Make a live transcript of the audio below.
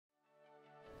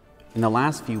In the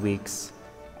last few weeks,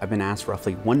 I've been asked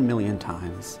roughly 1 million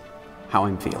times how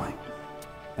I'm feeling.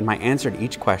 And my answer to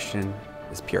each question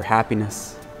is pure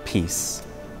happiness, peace,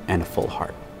 and a full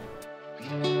heart.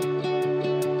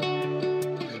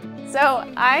 So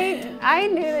I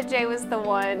knew that Jay was the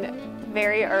one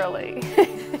very early.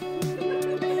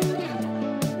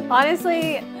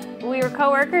 Honestly, we were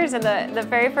coworkers, and the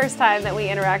very first time that we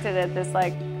interacted at this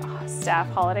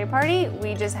staff holiday party,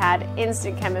 we just had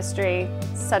instant chemistry,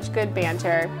 such good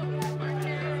banter.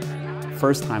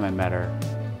 First time I met her,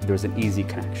 there was an easy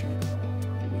connection.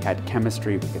 We had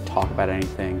chemistry, we could talk about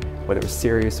anything, whether it was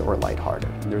serious or lighthearted.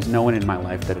 And there was no one in my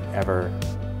life that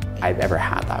I've ever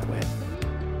had that with.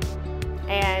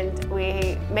 And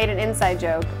we made an inside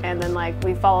joke, and then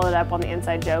we followed it up on the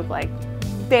inside joke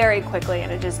very quickly,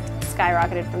 and it just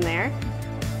skyrocketed from there.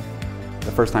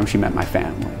 The first time she met my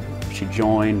family, she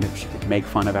joined, she could make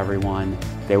fun of everyone,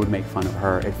 they would make fun of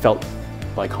her. It felt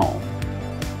like home.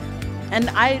 And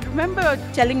I remember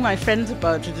telling my friends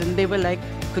about it, and they were like,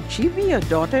 could she be your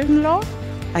daughter-in-law?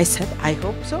 I said, I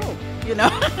hope so, you know.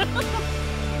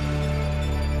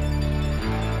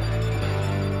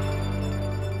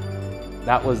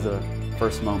 That was the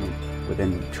first moment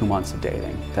within 2 months of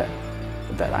dating that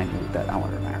I knew that I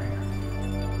wanted to marry her.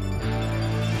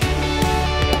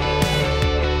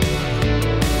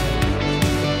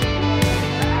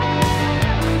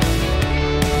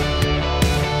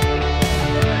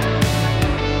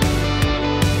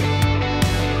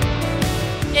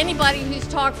 Anybody who's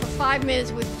talked for 5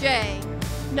 minutes with Jay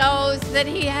knows that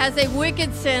he has a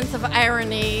wicked sense of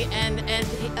irony and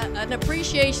an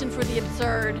appreciation for the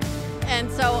absurd.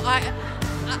 And so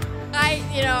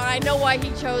I know why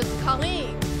he chose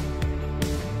Colleen.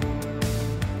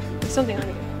 There's something on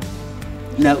you.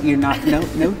 No, you're not.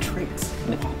 No tricks.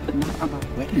 Not on our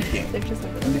wedding day. They're just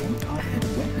like no, on our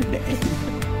wedding day.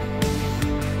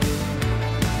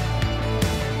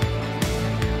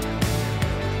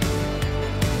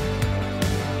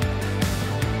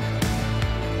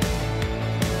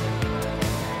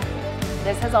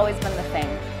 This has always been the thing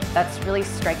that really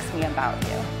strikes me about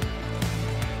you.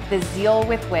 The zeal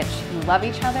with which you love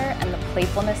each other and the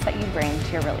playfulness that you bring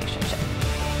to your relationship.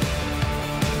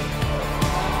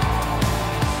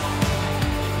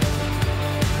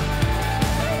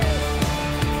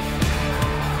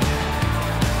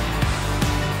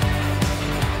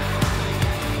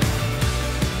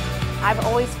 I've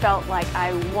always felt like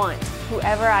I want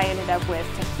whoever I ended up with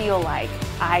to feel like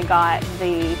I got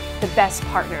the best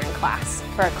partner in class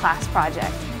for a class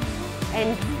project.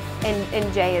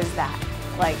 And Jay is that,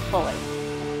 fully.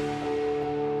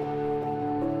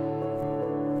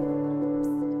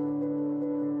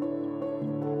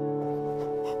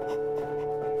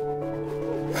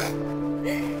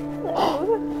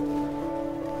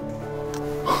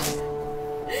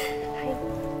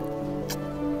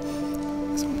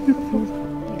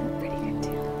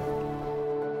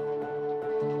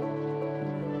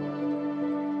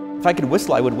 If I could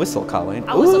whistle, I would whistle, Colleen.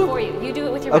 I'll whistle for you. You do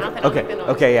it with your mouth, and I'll make the noise.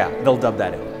 Okay, yeah, they'll dub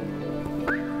that in.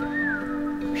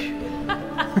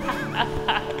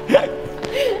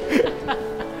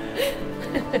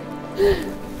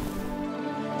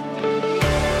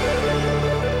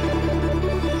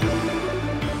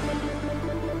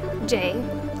 Jay,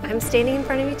 I'm standing in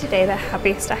front of you today the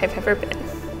happiest I have ever been.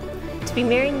 To be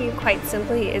marrying you, quite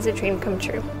simply, is a dream come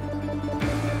true.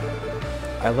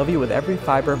 I love you with every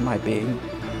fiber of my being.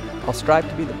 I'll strive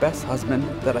to be the best husband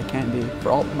that I can be for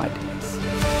all of my days.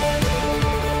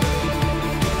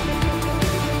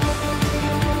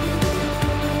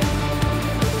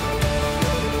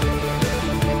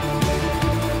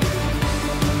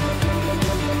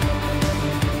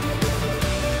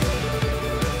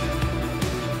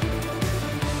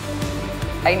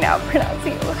 I now pronounce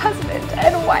you husband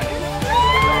and wife.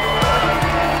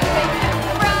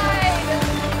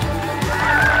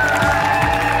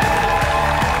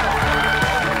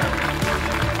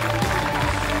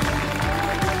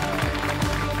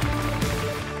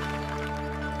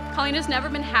 Colleen has never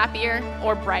been happier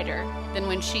or brighter than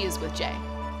when she is with Jay.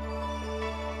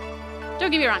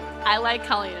 Don't get me wrong, I like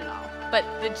Colleen and all, but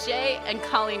the Jay and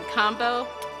Colleen combo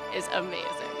is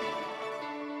amazing.